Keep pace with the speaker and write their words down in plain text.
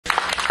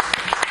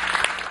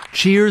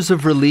Cheers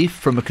of relief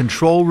from a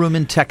control room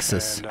in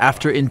Texas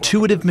after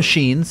Intuitive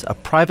Machines, a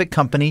private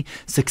company,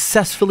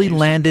 successfully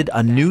landed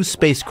a new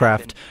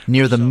spacecraft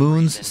near the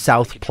moon's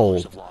south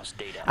pole.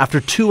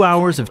 After 2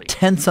 hours of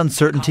tense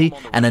uncertainty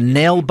and a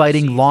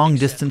nail-biting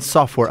long-distance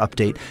software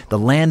update, the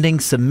landing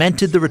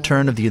cemented the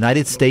return of the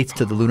United States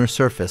to the lunar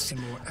surface,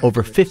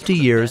 over 50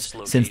 years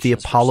since the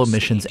Apollo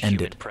missions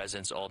ended.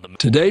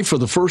 Today, for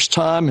the first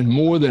time in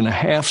more than a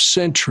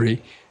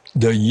half-century,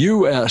 the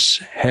U.S.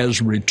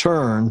 has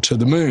returned to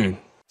the moon.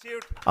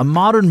 A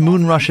modern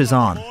moon rush is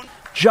on.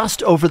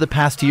 Just over the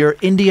past year,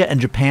 India and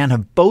Japan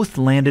have both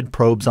landed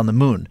probes on the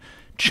moon.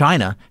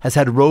 China has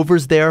had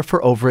rovers there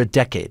for over a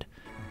decade.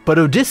 But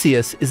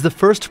Odysseus is the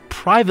first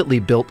privately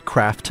built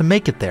craft to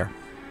make it there.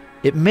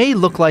 It may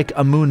look like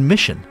a moon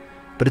mission,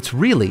 but it's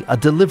really a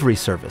delivery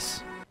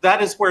service.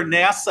 That is where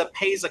NASA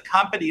pays a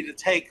company to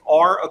take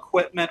our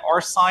equipment,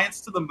 our science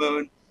to the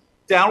moon,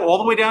 down all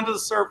the way down to the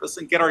surface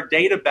and get our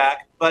data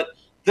back. But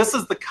this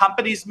is the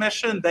company's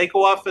mission. They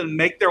go off and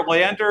make their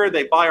lander,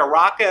 they buy a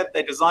rocket,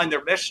 they design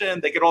their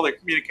mission, they get all their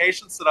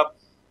communications set up.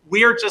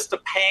 We are just a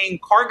paying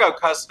cargo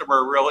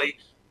customer, really,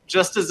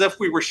 just as if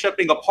we were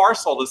shipping a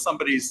parcel to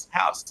somebody's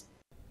house.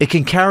 It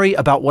can carry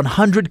about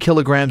 100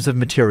 kilograms of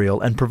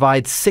material and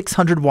provide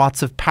 600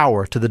 watts of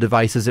power to the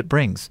devices it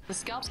brings.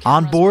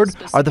 On board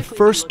are the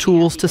first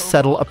tools to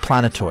settle a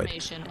planetoid,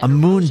 a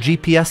moon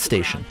GPS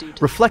station,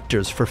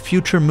 reflectors for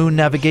future moon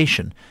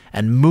navigation,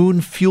 and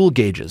moon fuel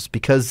gauges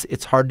because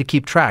it's hard to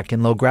keep track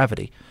in low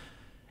gravity.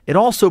 It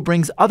also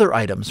brings other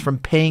items from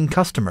paying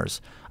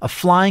customers, a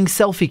flying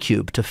selfie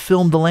cube to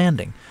film the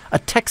landing, a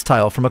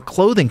textile from a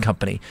clothing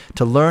company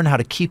to learn how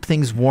to keep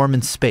things warm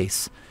in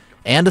space,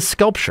 and a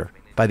sculpture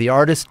by the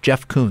artist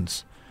Jeff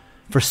Koons.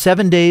 For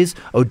 7 days,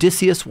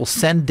 Odysseus will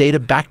send data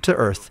back to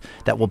Earth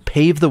that will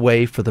pave the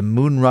way for the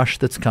moon rush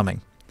that's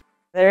coming.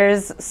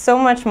 There's so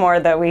much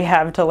more that we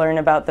have to learn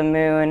about the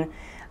moon.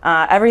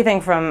 Everything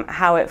from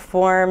how it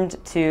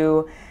formed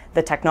to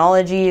the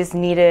technologies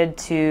needed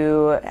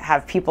to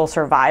have people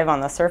survive on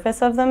the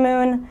surface of the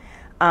moon.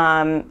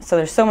 So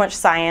there's so much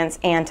science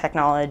and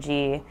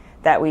technology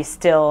that we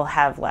still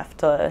have left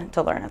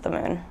to learn at the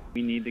moon.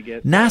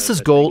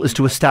 NASA's goal is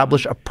to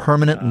establish a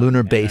permanent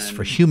lunar base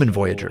for human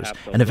voyagers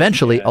and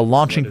eventually a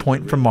launching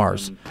point for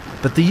Mars.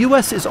 But the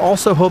U.S. is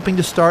also hoping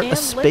to start a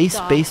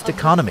space-based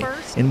economy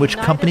in which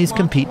companies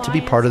compete to be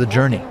part of the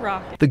journey.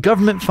 The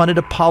government-funded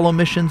Apollo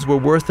missions were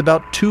worth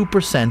about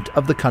 2%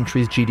 of the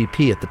country's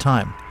GDP at the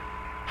time.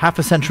 Half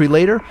a century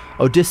later,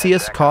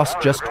 Odysseus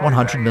cost just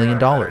 $100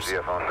 million,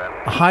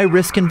 a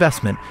high-risk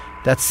investment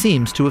that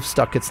seems to have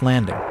stuck its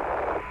landing.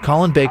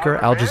 Colin Baker,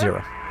 Al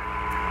Jazeera.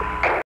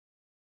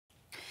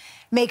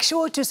 Make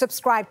sure to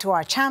subscribe to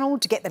our channel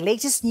to get the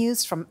latest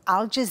news from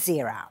Al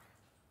Jazeera.